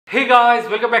Hey guys,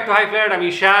 welcome back to High Flight. আমি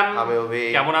শ্যাম। আমি অভি।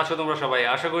 কেমন আছো তোমরা সবাই?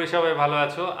 আশা করি সবাই ভালো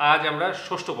আছো। আজ আমরা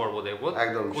ষষ্ঠ পর্ব দেখব।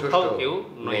 একদম কোথাও কেউ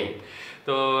নেই।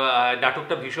 তো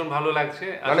নাটকটা ভীষণ ভালো লাগছে,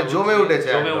 মানে জমে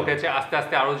উঠেছে আস্তে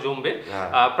আস্তে আরো জমবে।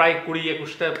 প্রায়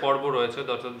 20-21টা পর্ব রয়েছে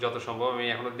যত সম্ভব, আমি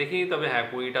এখনো দেখিনি, তবে হ্যাঁ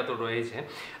 20টা তো রয়েছে।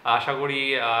 আশা করি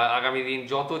আগামী দিন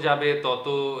যত যাবে তত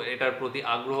এটার প্রতি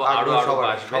আগ্রহ আরো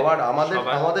বাড়বে সবার,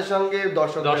 আমাদের সঙ্গে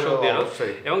দর্শকদেরও,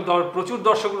 এবং প্রচুর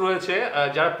দর্শক রয়েছে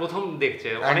যারা প্রথম দেখছে।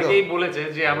 অনেকেই বলেছে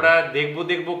যে আমরা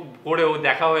দেখব করেও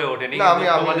দেখা হয়ে ওঠেনি,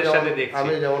 তোমাদের সাথে দেখছি।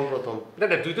 আমি যেমন প্রথম, না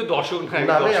তুই তো দর্শক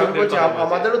না,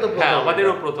 আমাদেরও তো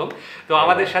আমাদেরও প্রথম, তো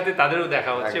আমাদের সাথে তাদেরও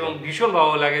দেখা হচ্ছে এবং ভীষণ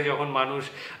ভালো লাগে যখন মানুষ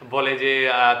বলে যে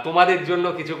তোমাদের জন্য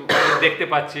কিছু দেখতে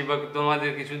পাচ্ছি বা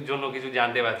তোমাদের কিছুর জন্য কিছু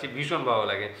জানতে পারছি, ভীষণ ভালো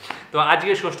লাগে। তো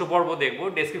আজকে ষষ্ঠ পর্ব দেখবো,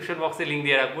 ডেসক্রিপশন বক্সে লিঙ্ক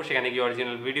দিয়ে রাখবো, সেখানে গিয়ে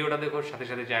অরিজিনাল ভিডিওটা দেখো, সাথে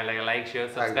সাথে চ্যানেলটাকে লাইক শেয়ার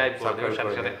সাবস্ক্রাইব করে দিও,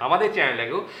 সাথে সাথে আমাদের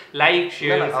চ্যানেলটাকেও লাইক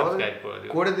শেয়ার সাবস্ক্রাইব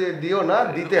করে দিও না,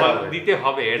 দিতে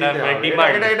হবে, এটা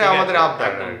ডিমান্ড, এটা আমাদের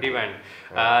আবদার, ডিমান্ড।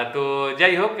 তো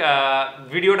যাই হোক,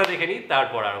 ভিডিওটা দেখে নিই,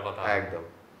 তারপর আরো কথা একদম।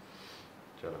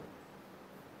 চলো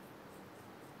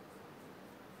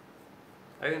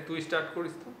তুই স্টার্ট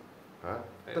করিস তো। হ্যাঁ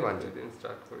তো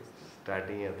স্টার্ট করিস।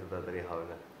 স্টার্টিং এত তাড়াতাড়ি হবে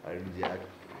না।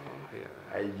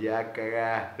 আইজাক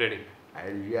কাকা রেডি,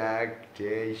 আইজাক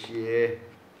চেশে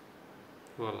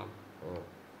বললাম।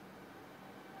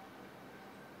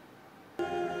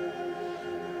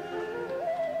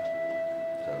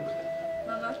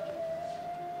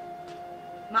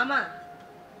 মামা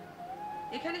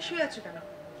এখানে শুয়ে আছো কেন?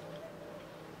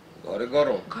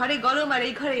 ঘরে গরম আর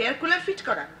এই ঘরে এয়ার কুলার ফিট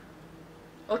করা।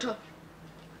 ওঠো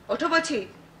ওঠো বলছি,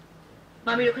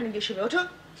 মামির ওখানে গিয়ে শুবে। ওঠো।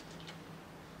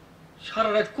 সারা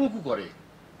রাত কুকু করে,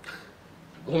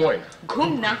 ঘুমায় না। ঘুম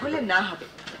না হলে না হবে,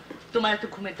 তোমার তো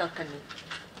ঘুমের দরকার নেই।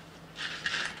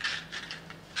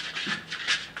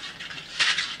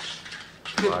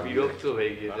 বিরক্ত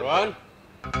হয়ে গিয়েছে।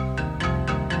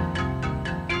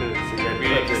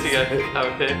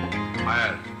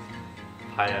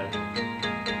 ফায়ার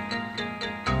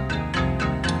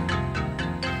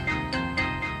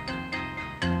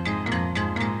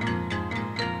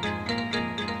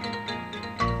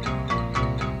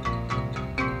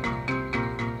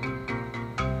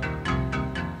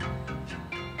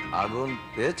আগুন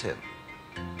পেয়েছেন?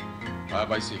 হ্যাঁ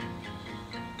পাইছি।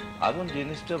 আগুন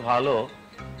জিনিসটা ভালো,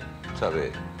 তবে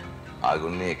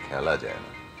আগুন নিয়ে খেলা যায়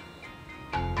না।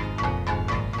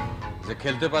 যে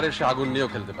খেলতে পারে সে আগুন নিয়েও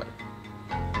খেলতে পারে।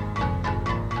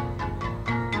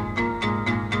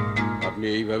 আপনি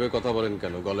এইভাবে কথা বলেন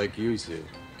কেন? গলায় কি হয়েছে?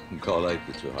 গলায়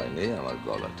কিছু হয়নি, আমার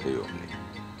গলাতেই অমনি।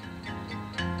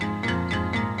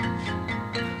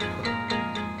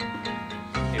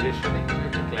 এদের সাথে কিছু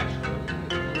একটা ক্ল্যাশ হবে।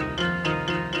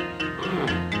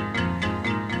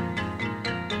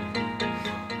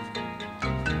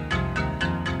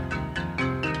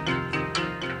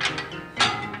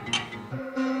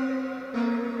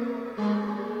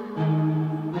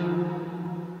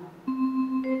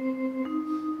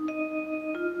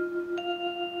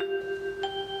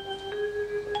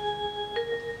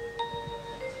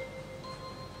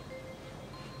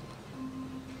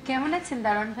 কেমন আছেন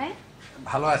দারুণ ভাই?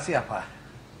 ভালো আছি আপা।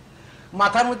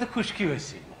 মাথার মধ্যে খুশকি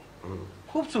হয়েছে,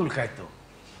 খুব চুল খাইতো।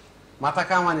 মাথা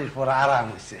কামানির পর আরাম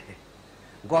হয়েছে,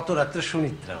 গত রাত্রে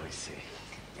সুনিদ্রা হয়েছে।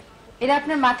 এরা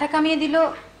আপনার মাথা কামিয়ে দিল,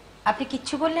 আপনি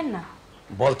কিচ্ছু বললেন না?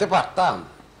 বলতে পারতাম,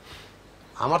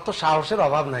 আমার তো সাহসের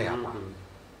অভাব নাই আপা।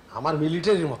 আমার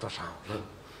মিলিটারির মতো সাহস।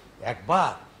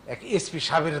 একবার এক এসপি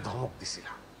সাহেবের ধমক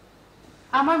দিছিলাম।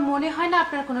 আমার মনে হয় না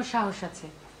আপনার কোনো সাহস আছে।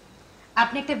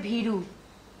 আপনি একটা ভীরু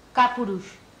কাপুরুষ।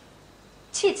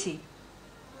 ছি ছি।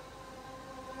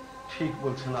 ঠিক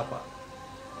বলছেন আপা,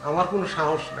 আমার কোনো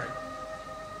সাহস নাই।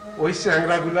 ওই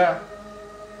চ্যাংড়াগুলা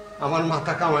আমার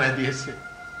মাথা কামায় দিয়েছে,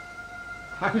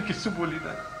 আমি কিছু বলি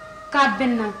না।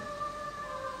 কাঁদবেন না।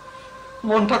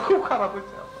 মনটা খুব খারাপ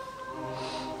হয়েছে আপা,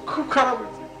 খুব খারাপ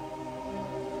হয়েছে।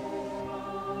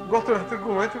 গত রাতে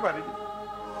ঘুমাইতে পারিনি।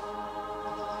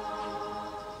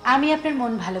 আমি আপনার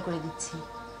মন ভালো করে দিচ্ছি।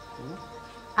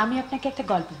 আমি আপনাকে একটা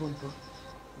গল্প বলবো।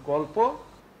 গল্প?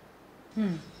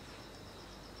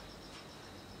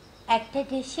 একটা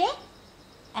দেশে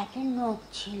একটা নখ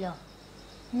ছিল।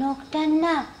 নখটার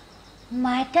না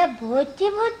মাথা ভর্তি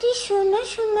ভর্তি শূন্য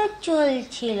শূন্য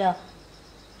চলছিল।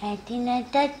 একদিন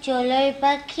একটা চড়ুই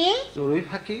পাখি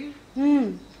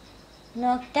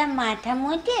নখটা মাথা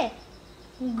মধ্যে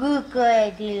গু করে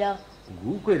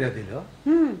দিল।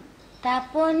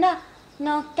 তারপর না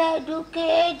নখটা ঢুকে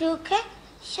ঢুকে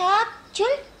সব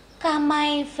চুল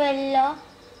কামাই ফেলল।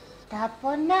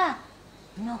 তারপর না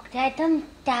নখটা একদম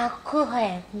টাকু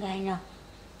হয়ে গেল।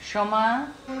 সোমা,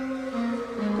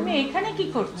 তুমি এখানে কি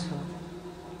করছো?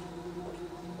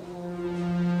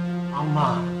 আম্মা,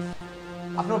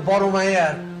 আপনার বড়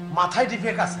মায়ের মাথায়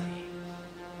ডিফেক্ট আছে।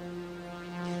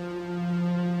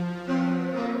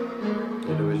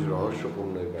 এটা বেশ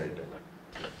রহস্যপূর্ণ এই বাড়িটা।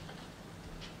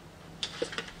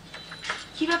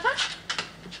 কি ব্যাপার?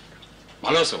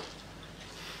 ভালো আছো?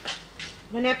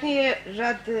 মানে আপনি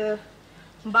রাত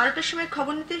 12টার সময়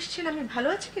খবর নিতে এসেছেন আমি ভালো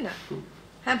আছি কিনা?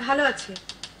 হ্যাঁ ভালো আছি।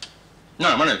 না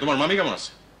মানে তোমার মামি কেমন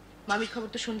আছে? মামির খবর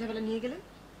তো সন্ধ্যাবেলা নিয়ে গেলেন।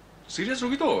 সিরিয়াস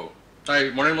রোগী তো, তাই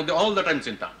মনের মধ্যে অল দ্য টাইম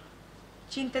চিন্তা।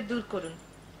 চিন্তা দূর করুন,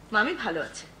 মামি ভালো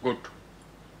আছে। গুড।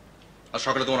 আর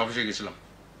সকালে তোমার অফিসে গেছিলাম।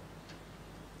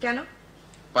 কেন?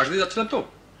 পাশ দিয়ে যাচ্ছিলাম তো,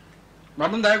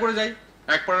 ভাবলাম দেখা করে যাই।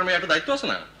 এক পাড়ার মেয়ে একটা দায়িত্ব আছে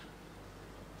না?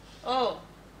 ও,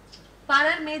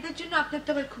 পাড়ার মেয়েদের জন্য আপনার তো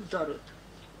আবার খুব দরদ।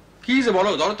 কি যে বলো,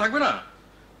 দরদ থাকবে না?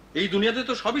 এই দুনিয়াতে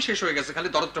তো সবই শেষ হয়ে গেছে, খালি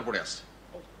দরদটা পড়ে আছে।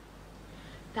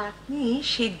 তা আপনি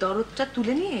সেই দরদটা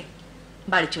তুলে নিয়ে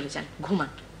বাড়ি চলে যান, ঘুমান।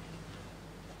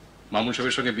 মামুন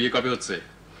সাহেবের সঙ্গে বিয়ে কবে হচ্ছে?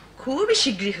 খুবই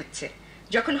শীঘ্রই হচ্ছে।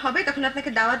 যখন হবে তখন আপনাকে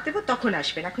দাওয়াত দেবো, তখন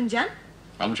আসবেন। এখন যান।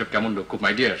 মামুন সাহেব কেমন লোক? খুব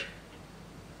মাই ডিয়ার।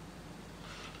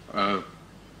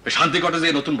 শান্তি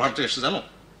কটেজে নতুন ভাড়াটা এসেছে জানো?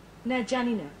 না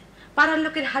জানি না, পাড়ার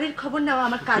লোকের হাড়ির খবর নেওয়া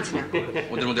আমার কাজ না।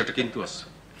 ওদের মধ্যে একটা কিন্তু আছে।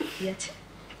 কি আছে?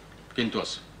 কিন্তু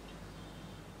আছে।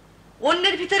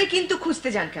 অন্যের ভিতরে কিন্তু খুঁজতে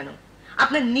যান কেন?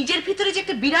 আপনার নিজের ভিতরে যে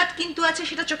একটা বিরাট কিন্তু আছে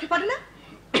সেটা চোখে পড়ে না?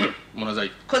 মনে যাই।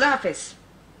 খোদা হাফেজ।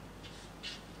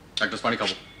 এক গ্লাস পানি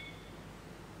খাবো।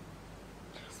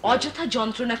 অযথা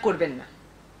যন্ত্রণা করবেন না।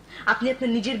 আপনি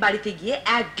আপনার নিজের বাড়িতে গিয়ে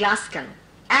এক গ্লাস কেন,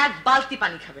 এক বালতি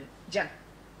পানি খাবেন। যান।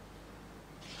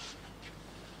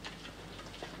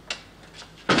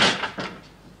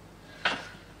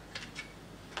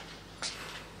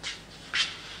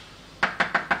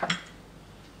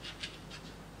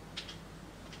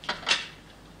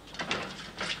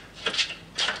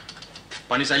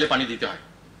 পানি চাইলে পানি দিতে হয়,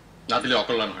 না দিলে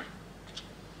অকল্যাণ হয়।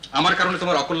 আমার কারণে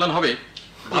তোমার অকল্যাণ হবে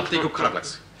ভাবতেই খুব খারাপ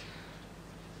লাগছে।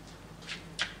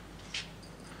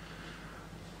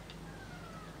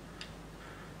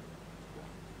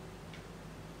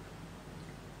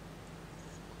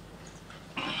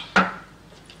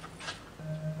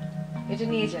 এটা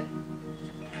নিয়ে যান।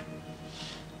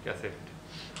 ক্যাসেট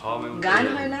গান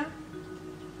হয় না,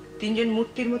 তিনজন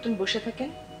মূর্তির মতন বসে থাকেন,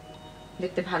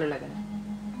 দেখতে ভালো লাগে না।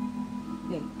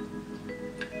 নিন।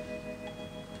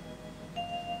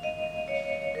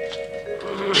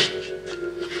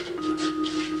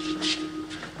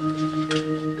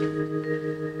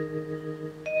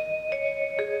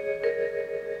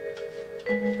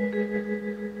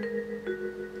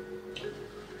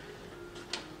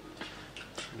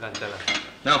 গান চালা।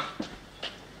 নাও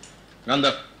গান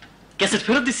দাও। ক্যাসেট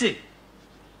ফেরত দিছে?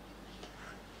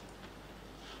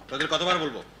 তোদের কতবার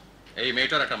বলবো, এই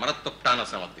মেয়েটার একটা মারাত্মক টান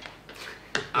আছে আমার দিকে।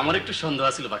 আমার একটু সন্দেহ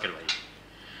আছিল বাকের ভাই,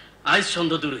 আজ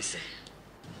সন্দেহ দূর হইছে।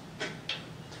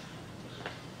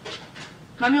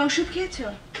 মামি ওষুধ খেয়েছো?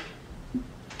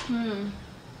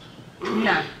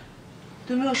 না,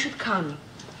 তুমি ওষুধ খাওনি।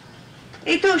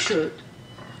 এই তো ওষুধ,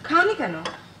 খাওনি কেন?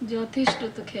 যথেষ্ট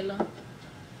তো খেলাম,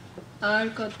 আর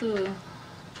কত?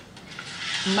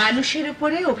 মানুষের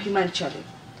উপরে অভিমান চলে,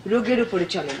 রোগের উপরে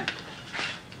চলে না।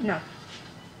 না,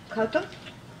 খাও তো।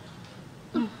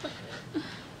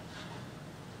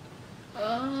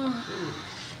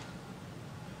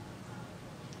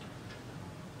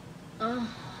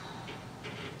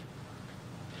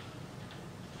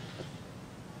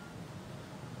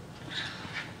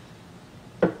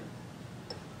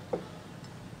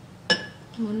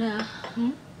 মোনা,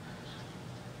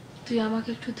 তুই আমাকে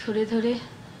একটু ধরে ধরে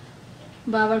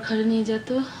বাবার ঘরে নিয়ে যা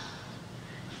তো।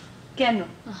 কেন?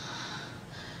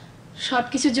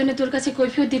 সবকিছুর জন্য তোর কাছে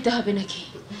কৈফিয়ত দিতে হবে নাকি?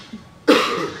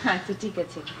 হ্যাঁ তো ঠিক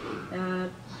আছে,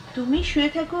 তুমি শুয়ে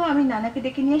থাকো, আমি নানাকে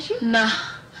ডেকে নিয়ে আসি। না,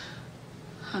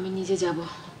 আমি নিজে যাব।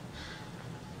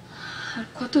 আর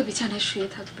কত বিছানায় শুয়ে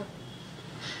থাকবো?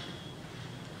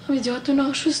 আমি যত না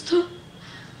অসুস্থ,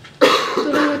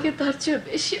 তোরা আমাকে তার চেয়ে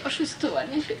বেশি অসুস্থ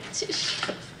বানিয়ে ফেলছিস।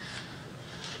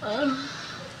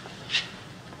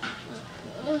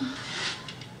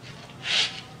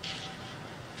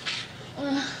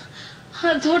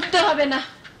 আর ধরতে হবে না,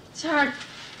 ছাড়।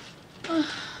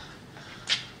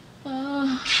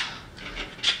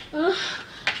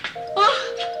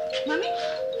 মামি,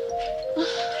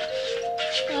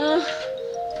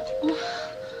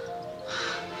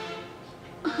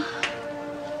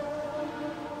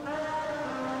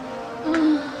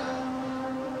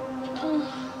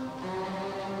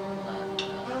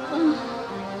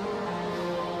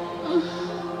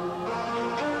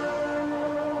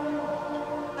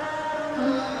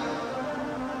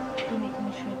 তুমি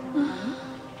এখানে শুয়ে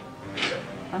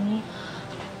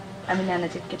আমি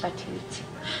নানাজিৎকে পাঠিয়ে দিচ্ছি।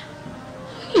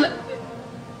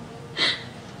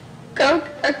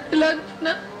 কাউকে রাখতে লাগবে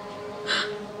না,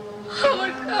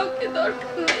 আমার কাউকে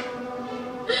দরকার নেই,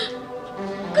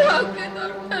 কাউকে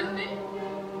দরকার নেই।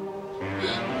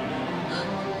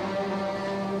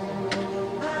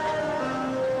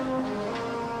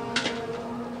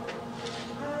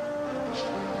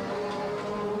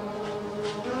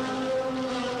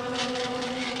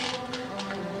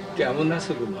 কেমন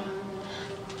আছো গো মা?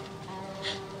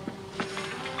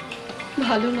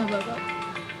 ভালো না বাবা।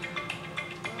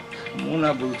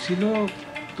 মোনা বলছিল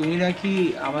তুমি নাকি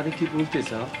আমারে কি বলতে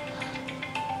চাও?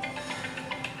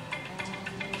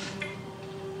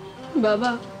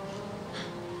 বাবা,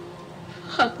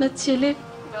 আপনার ছেলে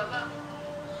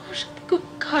ওর সাথে খুব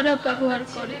খারাপ ব্যবহার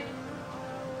করে।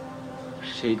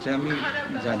 সেইটা আমি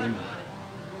জানি না,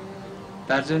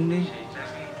 তার জন্যে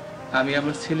আমি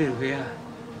আমার ছেলের হইয়া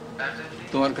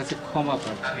তোমার কাছে ক্ষমা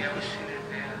প্রার্থনা করছি।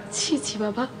 ছি ছি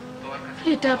বাবা,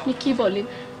 এটা আপনি কি বলেন?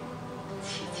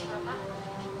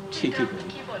 ঠিকই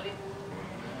বলি,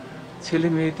 ছেলে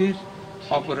মেয়েদের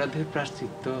অপরাধের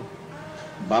প্রায়শ্চিত্ত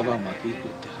বাবা মাকেই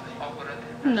করতে হয়।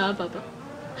 না বাবা,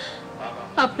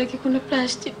 আপনাকে কোনো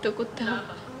প্রায়শ্চিত্ত করতে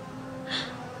হবে না।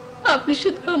 আপনি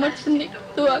শুধু আমার জন্য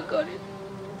দোয়া করেন।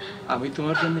 আমি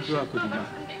তোমার জন্য দোয়া করি না,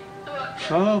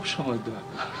 সব সময় দোয়া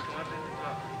করি।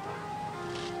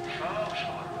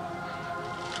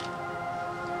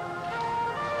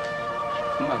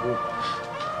 মাগো,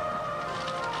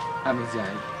 আমি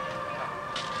যাই।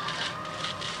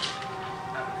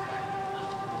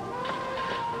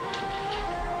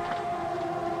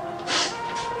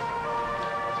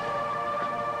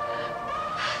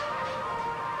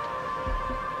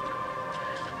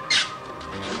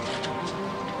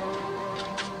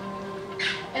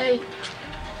 এই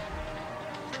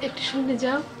একটু শুনে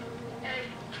যাও।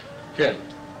 কেন?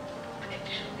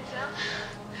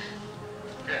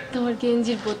 তোমার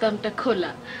গেঞ্জির বোতামটা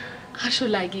খোলা, আসো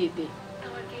লাগিয়ে দে।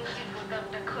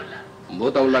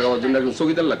 বোতাম লাগাবার জন্য একজন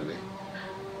চকিদার লাগবে,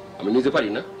 আমি নিজে পারি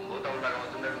না।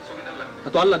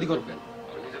 তো আল্লাদি করবেন,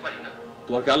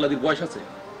 তোমার কি আল্লাদির বয়স আছে?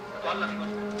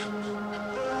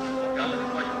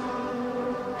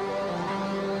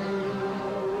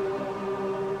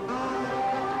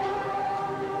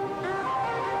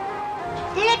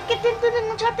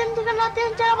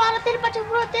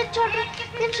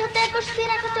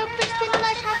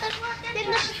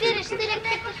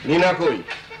 লীনা কই?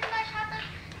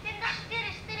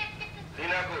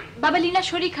 বাবা, লীনা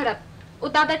শরীর খারাপ, ও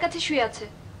দাদার কাছে শুয়ে আছে।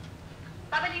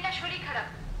 বাবা, লীনা শরীর খারাপ।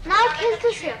 না,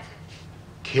 খেলতেছে।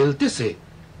 খেলতেছে?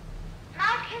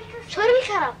 শরীর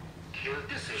খারাপ।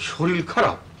 শরীর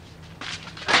খারাপ?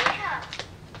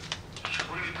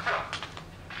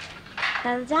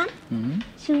 দাদাজান,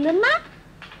 সুন্দর না?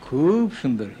 খুব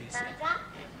সুন্দর হয়েছে।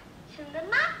 সুন্দর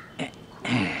না?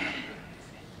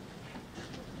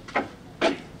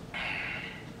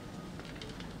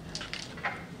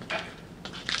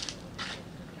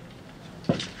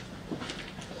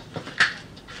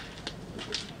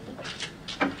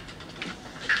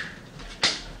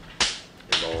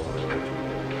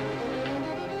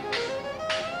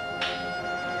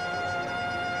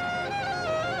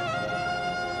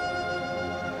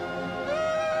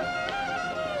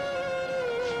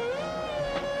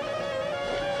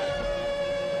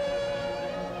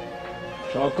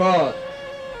 শকত,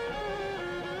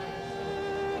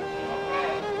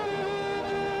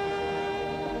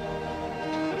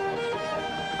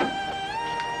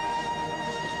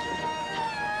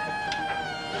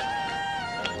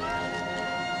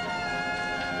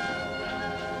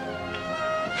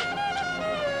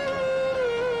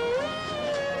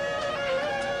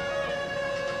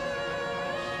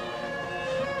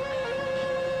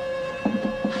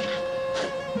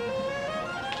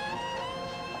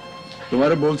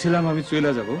 তোমার বলছিলাম আমি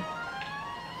চলে যাব,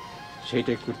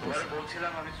 সেইটাই করতেছি।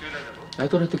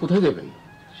 এত রাতে কোথায় যাবেন?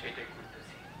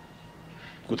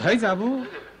 কোথায় যাব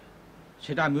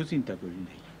সেটা আমিও চিন্তা করি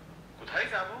নাই,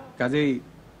 কাজেই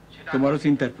তোমারও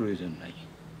চিন্তার প্রয়োজন নাই।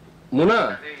 মোনা,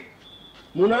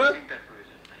 মোনা,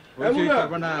 হইচই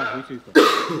করবে না, হইচই করবে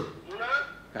না।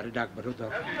 কারে ডাকবারও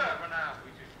দরকার নেই।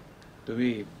 তুমি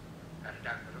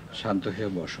শান্ত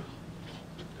হয়ে বসো।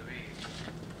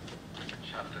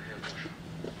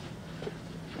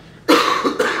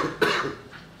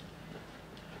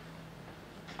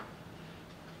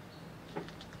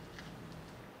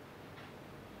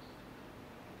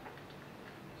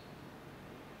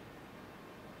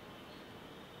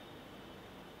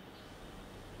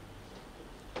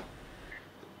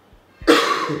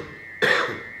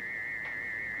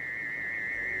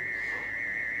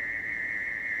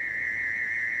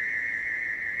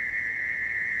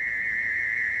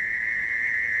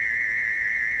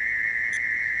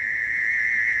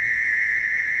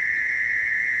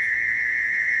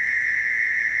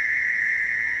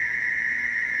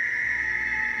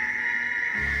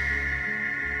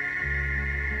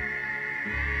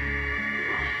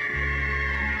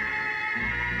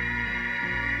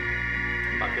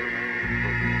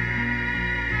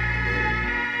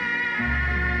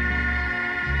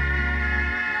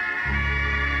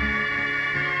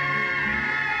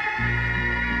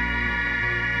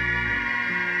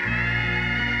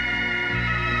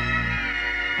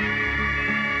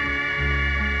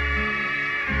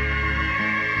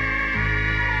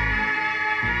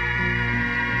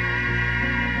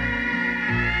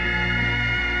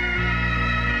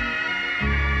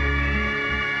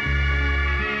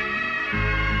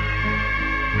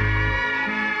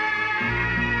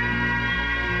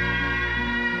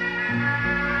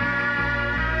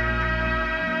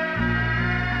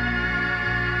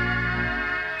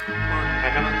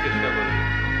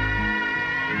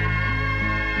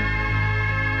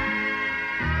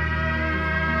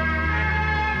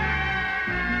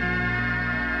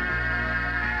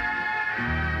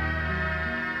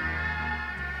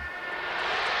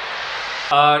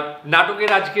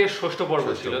 নাটকের আজকে ষষ্ঠ পর্ব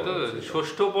ছিল, তো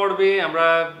ষষ্ঠ পর্বে আমরা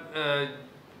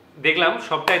দেখলাম,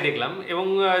 সবটাই দেখলাম, এবং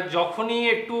যখনই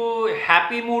একটু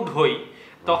হ্যাপি মুড হই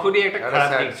তখনই একটা খারাপ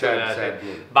দিক চলে আসে।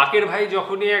 বাকের ভাই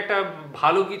যখনই একটা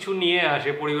ভালো কিছু নিয়ে আসে,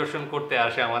 পরিবেশন করতে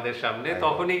আসে আমাদের সামনে,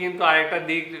 তখনই কিন্তু আরেকটা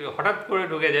দিক হঠাৎ করে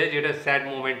ঢুকে যায় যেটা স্যাড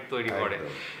মোমেন্ট তৈরি করে।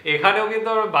 এখানেও কিন্তু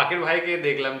আমরা বাকের ভাইকে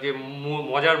দেখলাম যে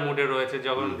মজার মুডে রয়েছে,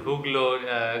 যখন ঢুকলো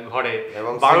ঘরে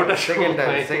 12টার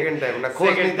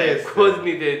খোঁজ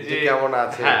নিতে যে কেমন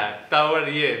আছে, হ্যাঁ, তারপর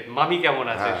মামি কেমন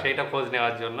আছে সেটা খোঁজ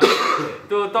নেওয়ার জন্য।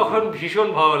 তো তখন ভীষণ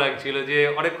ভালো লাগছিল যে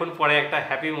অনেকক্ষণ পরে একটা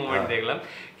হ্যাপি মোমেন্ট দেখলাম,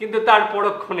 কিন্তু তার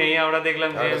পরক্ষণেই আমরা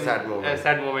দেখলাম যে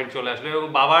স্যাড মোমেন্ট চলে আসলো, এবং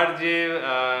বাবার যে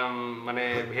মানে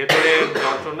ভেতরের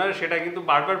যন্ত্রণা সেটা কিন্তু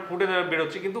বারবার ফুটে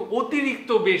বেরোচ্ছে, কিন্তু অতিরিক্ত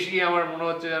বেশি আমার মনে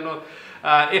হচ্ছে যেন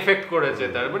এফেক্ট করেছে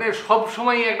তার, মানে সব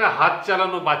সময় একটা হাত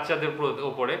চালানো বাচ্চাদের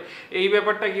উপরে, এই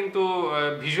ব্যাপারটা কিন্তু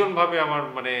ভীষণভাবে আমার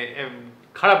মানে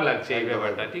খারাপ লাগছে এই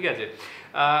ব্যাপারটা। ঠিক আছে,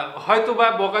 হয়তো বা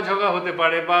বকাঝকা হতে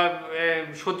পারে বা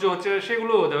সহ্য হচ্ছে না,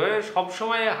 সেগুলো হতে পারে,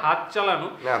 সবসময় হাত চালানো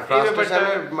এই ব্যাপারটা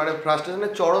মানে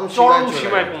ফ্রাস্ট্রেশনের চরম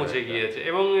সীমায় পৌঁছে গিয়েছে,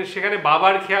 এবং সেখানে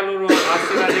বাবার খেয়াল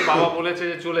আসছে না যে বাবা বলেছে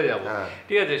যে চলে যাব,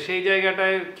 ঠিক আছে, সেই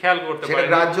জায়গাটায় খেয়াল করতে পারে,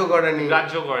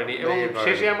 গ্রাহ্য করেনি, এবং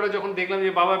শেষে আমরা যখন দেখলাম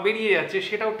যে বাবা বেরিয়ে যাচ্ছে,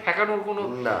 সেটাও ঠেকানোর কোনো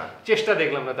চেষ্টা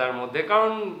দেখলাম না তার মধ্যে,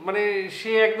 কারণ মানে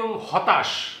সে একদম হতাশ,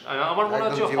 আমার মনে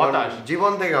হচ্ছে হতাশ,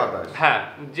 জীবন থেকে হতাশ, হ্যাঁ,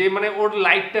 যে মানে ওর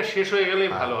লাইফটা শেষ হয়ে গেলে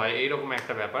ভালো হয়, এইরকম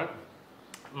একটা ব্যাপার।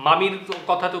 মামির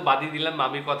কথা তো বাদই দিলাম,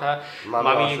 মামির কথা,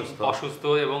 মামি অসুস্থ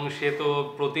এবং সে তো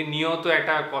প্রতিনিয়ত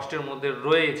একটা কষ্টের মধ্যে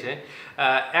রয়েছে।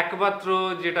 একমাত্র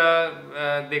যেটা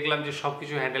দেখলাম যে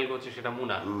সবকিছু হ্যান্ডেল করছে সেটা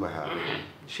মুনা,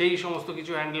 সেই সমস্ত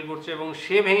কিছু হ্যান্ডেল করছে, এবং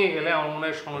সে ভেঙে গেলে আমার মনে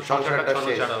হয় সংসারটা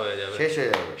ছন্নছাড়া হয়ে যাবে,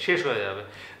 শেষ হয়ে যাবে।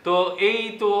 তো এই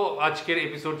তো আজকের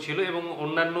এপিসোড ছিল, এবং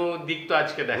অন্যান্য দিক তো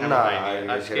আজকে দেখানো হয়নি,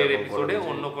 আজকের এপিসোডে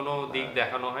অন্য কোনো দিক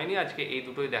দেখানো হয়নি, আজকে এই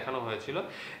দুটোই দেখানো হয়েছিল,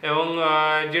 এবং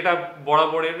যেটা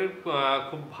বরাবরের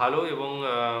খুব ভালো, এবং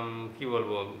কি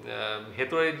বলবো,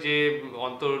 ভেতরের যে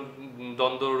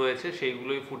অন্তর্দ্বন্দ্ব রয়েছে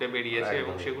সেইগুলোই ফুটে বেরিয়েছে,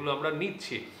 এবং সেগুলো আমরা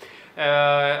নিচ্ছি।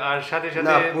 আর সাথে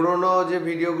সাথে পুরোনো যে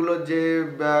ভিডিওগুলো, যে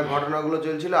ঘটনাগুলো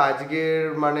চলছিল, আজকের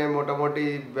মানে মোটামুটি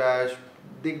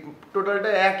দিক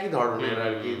টোটালটা একই ধরনের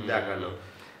আর কি দেখানো,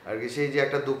 আর কি সেই যে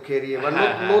একটা দুঃখের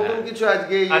নতুন কিছু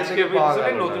আজকে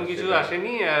নতুন কিছু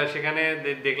আসেনি। সেখানে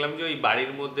দেখলাম যে ওই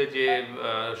বাড়ির মধ্যে যে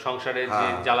সংসারের যে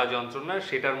জ্বালা যন্ত্রণা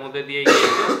সেটার মধ্যে দিয়েই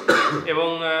গিয়েছে, এবং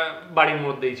বাড়ির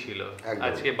মধ্যেই ছিল,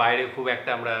 আজকে বাইরে খুব একটা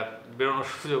আমরা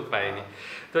বেরোনোর সুযোগ পাইনি।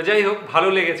 তো যাই হোক, ভালো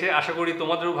লেগেছে, আশা করি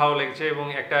তোমাদেরও ভালো লেগেছে, এবং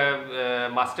একটা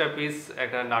মাস্টারপিস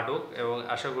একটা নাটক, এবং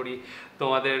আশা করি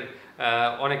তোমাদের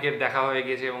অনেকের দেখা হয়ে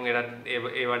গেছে, এবং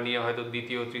এবার নিয়ে হয়তো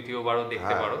দ্বিতীয় তৃতীয়বারও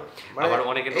দেখতে পারো। আবার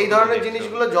অনেকের এই ধরনের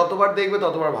জিনিসগুলো যতবার দেখবে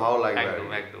ততবার ভালো লাগবে,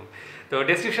 একদম। তো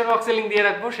ডেসক্রিপশন বক্সে লিংক দিয়ে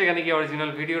রাখবো, সেখানে গিয়ে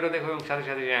অরিজিনাল ভিডিওটা দেখো, এবং সাথে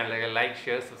সাথে চ্যানেলটাকে লাইক,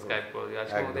 শেয়ার, সাবস্ক্রাইব করে দিও।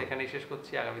 আজকের মতো এখানেই শেষ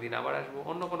করছি, আগামী দিন আবার আসবো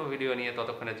অন্য কোনো ভিডিও নিয়ে,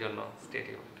 ততক্ষণের জন্য স্টে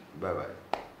টিউনড, বাই বাই।